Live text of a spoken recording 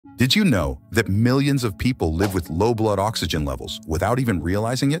Did you know that millions of people live with low blood oxygen levels without even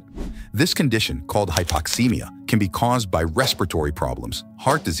realizing it? This condition, called hypoxemia, can be caused by respiratory problems,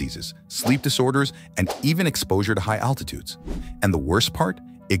 heart diseases, sleep disorders, and even exposure to high altitudes. And the worst part?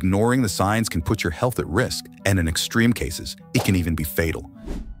 Ignoring the signs can put your health at risk, and in extreme cases, it can even be fatal.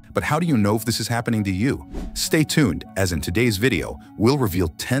 But how do you know if this is happening to you? Stay tuned, as in today's video, we'll reveal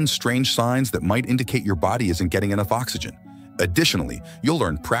 10 strange signs that might indicate your body isn't getting enough oxygen. Additionally, you'll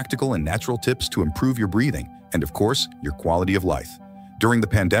learn practical and natural tips to improve your breathing and, of course, your quality of life. During the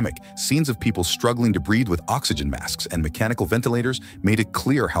pandemic, scenes of people struggling to breathe with oxygen masks and mechanical ventilators made it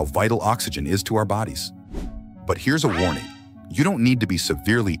clear how vital oxygen is to our bodies. But here's a warning. You don't need to be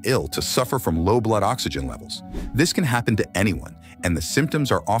severely ill to suffer from low blood oxygen levels. This can happen to anyone, and the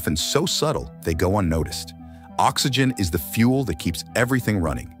symptoms are often so subtle they go unnoticed. Oxygen is the fuel that keeps everything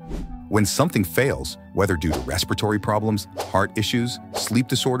running. When something fails, whether due to respiratory problems, heart issues, sleep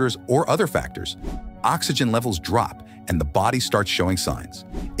disorders, or other factors, oxygen levels drop and the body starts showing signs.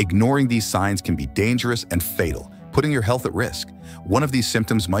 Ignoring these signs can be dangerous and fatal, putting your health at risk. One of these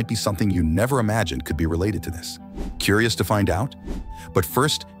symptoms might be something you never imagined could be related to this. Curious to find out? But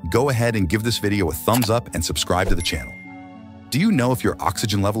first, go ahead and give this video a thumbs up and subscribe to the channel. Do you know if your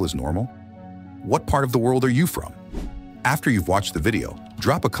oxygen level is normal? What part of the world are you from? After you've watched the video,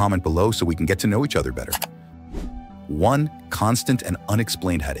 drop a comment below so we can get to know each other better. 1. Constant and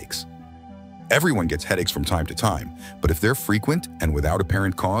unexplained headaches. Everyone gets headaches from time to time, but if they're frequent and without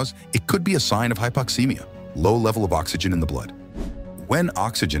apparent cause, it could be a sign of hypoxemia, low level of oxygen in the blood. When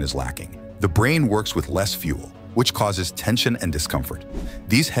oxygen is lacking, the brain works with less fuel, which causes tension and discomfort.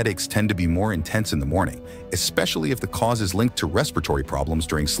 These headaches tend to be more intense in the morning, especially if the cause is linked to respiratory problems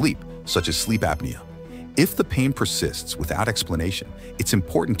during sleep, such as sleep apnea. If the pain persists without explanation, it's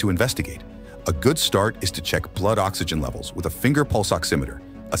important to investigate. A good start is to check blood oxygen levels with a finger pulse oximeter,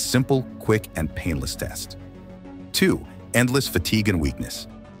 a simple, quick, and painless test. 2. Endless fatigue and weakness.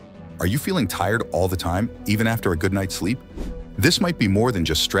 Are you feeling tired all the time, even after a good night's sleep? This might be more than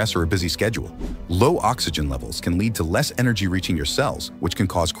just stress or a busy schedule. Low oxygen levels can lead to less energy reaching your cells, which can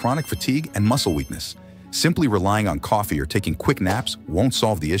cause chronic fatigue and muscle weakness. Simply relying on coffee or taking quick naps won't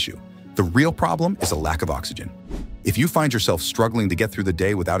solve the issue. The real problem is a lack of oxygen. If you find yourself struggling to get through the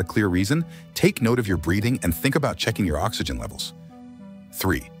day without a clear reason, take note of your breathing and think about checking your oxygen levels.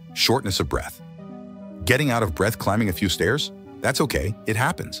 3. Shortness of breath. Getting out of breath climbing a few stairs? That's okay, it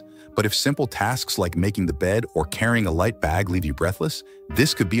happens. But if simple tasks like making the bed or carrying a light bag leave you breathless,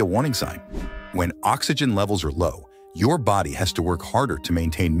 this could be a warning sign. When oxygen levels are low, your body has to work harder to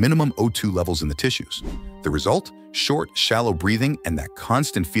maintain minimum O2 levels in the tissues. The result? Short, shallow breathing and that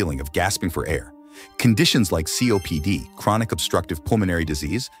constant feeling of gasping for air. Conditions like COPD, chronic obstructive pulmonary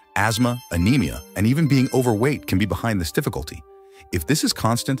disease, asthma, anemia, and even being overweight can be behind this difficulty. If this is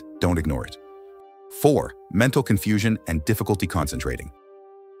constant, don't ignore it. 4. Mental confusion and difficulty concentrating.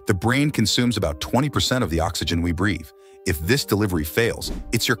 The brain consumes about 20% of the oxygen we breathe. If this delivery fails,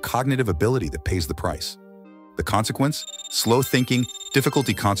 it's your cognitive ability that pays the price. The consequence? Slow thinking,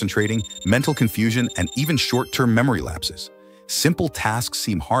 difficulty concentrating, mental confusion, and even short-term memory lapses. Simple tasks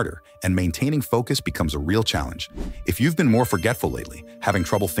seem harder, and maintaining focus becomes a real challenge. If you've been more forgetful lately, having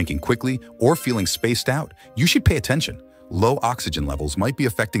trouble thinking quickly, or feeling spaced out, you should pay attention. Low oxygen levels might be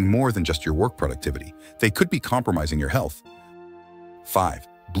affecting more than just your work productivity. They could be compromising your health. 5.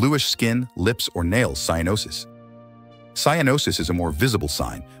 Bluish skin, lips, or nails cyanosis. Cyanosis is a more visible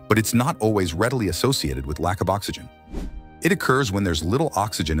sign, but it's not always readily associated with lack of oxygen. It occurs when there's little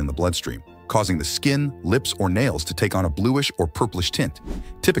oxygen in the bloodstream, causing the skin, lips, or nails to take on a bluish or purplish tint.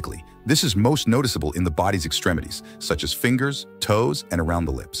 Typically, this is most noticeable in the body's extremities, such as fingers, toes, and around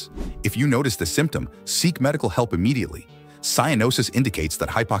the lips. If you notice the symptom, seek medical help immediately. Cyanosis indicates that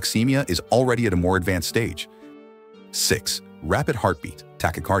hypoxemia is already at a more advanced stage. 6. Rapid heartbeat,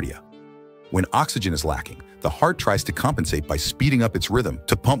 tachycardia. When oxygen is lacking, the heart tries to compensate by speeding up its rhythm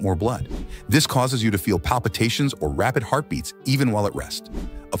to pump more blood. This causes you to feel palpitations or rapid heartbeats even while at rest.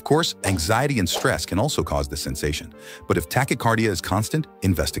 Of course, anxiety and stress can also cause this sensation, but if tachycardia is constant,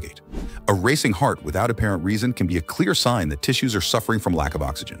 investigate. A racing heart without apparent reason can be a clear sign that tissues are suffering from lack of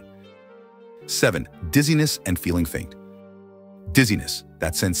oxygen. 7. Dizziness and feeling faint. Dizziness,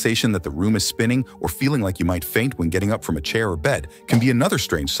 that sensation that the room is spinning or feeling like you might faint when getting up from a chair or bed, can be another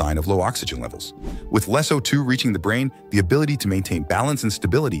strange sign of low oxygen levels. With less O2 reaching the brain, the ability to maintain balance and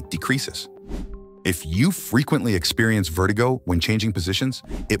stability decreases. If you frequently experience vertigo when changing positions,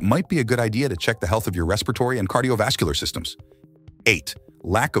 it might be a good idea to check the health of your respiratory and cardiovascular systems. 8.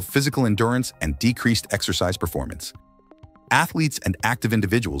 Lack of physical endurance and decreased exercise performance. Athletes and active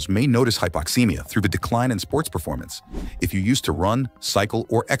individuals may notice hypoxemia through the decline in sports performance. If you used to run, cycle,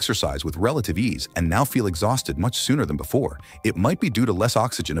 or exercise with relative ease and now feel exhausted much sooner than before, it might be due to less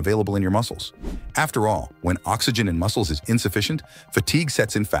oxygen available in your muscles. After all, when oxygen in muscles is insufficient, fatigue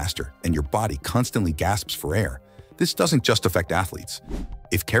sets in faster and your body constantly gasps for air. This doesn't just affect athletes.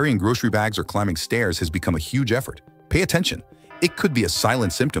 If carrying grocery bags or climbing stairs has become a huge effort, pay attention. It could be a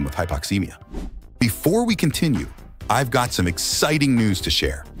silent symptom of hypoxemia. Before we continue, I've got some exciting news to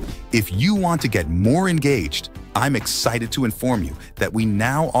share. If you want to get more engaged, I'm excited to inform you that we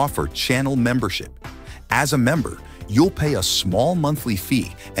now offer channel membership. As a member, you'll pay a small monthly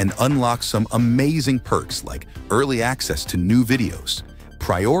fee and unlock some amazing perks like early access to new videos,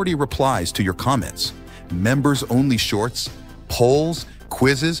 priority replies to your comments, members-only shorts, polls,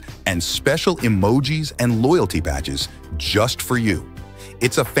 quizzes, and special emojis and loyalty badges just for you.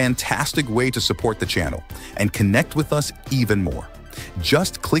 It's a fantastic way to support the channel and connect with us even more.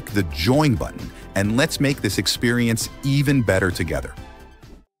 Just click the join button and let's make this experience even better together.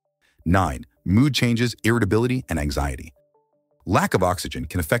 9. Mood changes, irritability, and anxiety. Lack of oxygen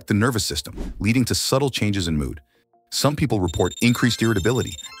can affect the nervous system, leading to subtle changes in mood. Some people report increased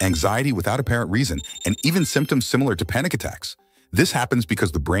irritability, anxiety without apparent reason, and even symptoms similar to panic attacks. This happens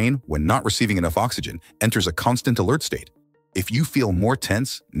because the brain, when not receiving enough oxygen, enters a constant alert state. If you feel more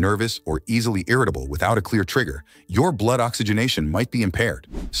tense, nervous, or easily irritable without a clear trigger, your blood oxygenation might be impaired.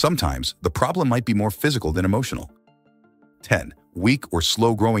 Sometimes, the problem might be more physical than emotional. 10. Weak or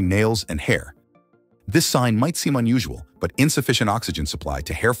slow-growing nails and hair. This sign might seem unusual, but insufficient oxygen supply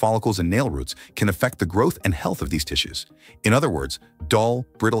to hair follicles and nail roots can affect the growth and health of these tissues. In other words, dull,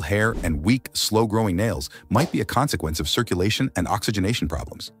 brittle hair and weak, slow-growing nails might be a consequence of circulation and oxygenation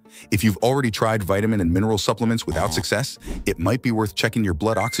problems. If you've already tried vitamin and mineral supplements without success, it might be worth checking your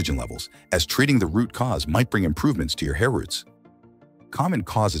blood oxygen levels, as treating the root cause might bring improvements to your hair roots. Common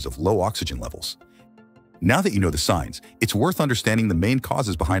causes of low oxygen levels. Now that you know the signs, it's worth understanding the main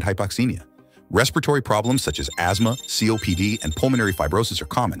causes behind hypoxemia. Respiratory problems such as asthma, COPD, and pulmonary fibrosis are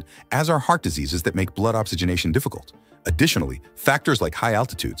common, as are heart diseases that make blood oxygenation difficult. Additionally, factors like high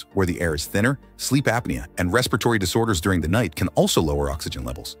altitudes, where the air is thinner, sleep apnea, and respiratory disorders during the night can also lower oxygen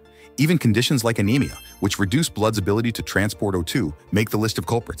levels. Even conditions like anemia, which reduce blood's ability to transport O2, make the list of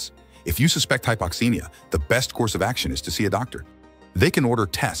culprits. If you suspect hypoxemia, the best course of action is to see a doctor. They can order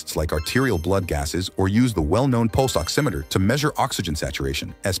tests like arterial blood gases or use the well-known pulse oximeter to measure oxygen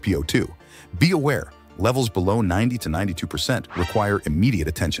saturation, SpO2. Be aware, levels below 90 to 92% require immediate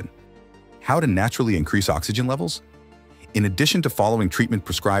attention. How to naturally increase oxygen levels? In addition to following treatment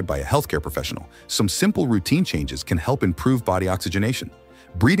prescribed by a healthcare professional, some simple routine changes can help improve body oxygenation.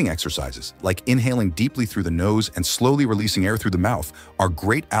 Breathing exercises, like inhaling deeply through the nose and slowly releasing air through the mouth, are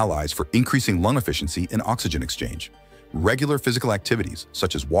great allies for increasing lung efficiency and oxygen exchange. Regular physical activities,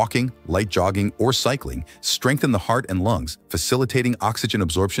 such as walking, light jogging, or cycling, strengthen the heart and lungs, facilitating oxygen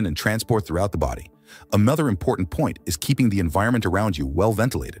absorption and transport throughout the body. Another important point is keeping the environment around you well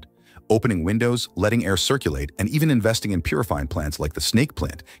ventilated. Opening windows, letting air circulate, and even investing in purifying plants like the snake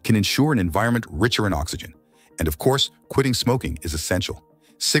plant can ensure an environment richer in oxygen. And of course, quitting smoking is essential.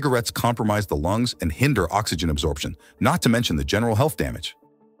 Cigarettes compromise the lungs and hinder oxygen absorption, not to mention the general health damage.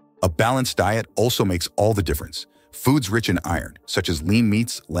 A balanced diet also makes all the difference. Foods rich in iron, such as lean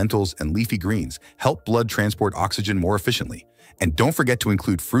meats, lentils, and leafy greens, help blood transport oxygen more efficiently. And don't forget to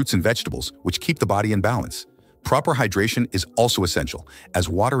include fruits and vegetables, which keep the body in balance. Proper hydration is also essential, as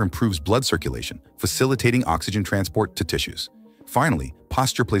water improves blood circulation, facilitating oxygen transport to tissues. Finally,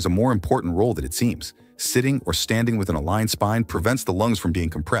 posture plays a more important role than it seems. Sitting or standing with an aligned spine prevents the lungs from being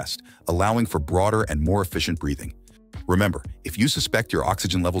compressed, allowing for broader and more efficient breathing. Remember, if you suspect your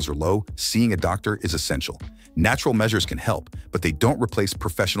oxygen levels are low, seeing a doctor is essential. Natural measures can help, but they don't replace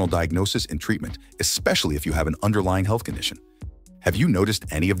professional diagnosis and treatment, especially if you have an underlying health condition. Have you noticed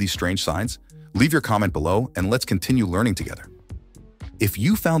any of these strange signs? Leave your comment below and let's continue learning together. If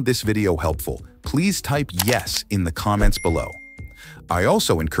you found this video helpful, please type yes in the comments below. I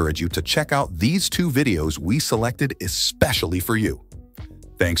also encourage you to check out these 2 videos we selected especially for you.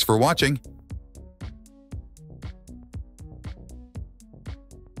 Thanks for watching.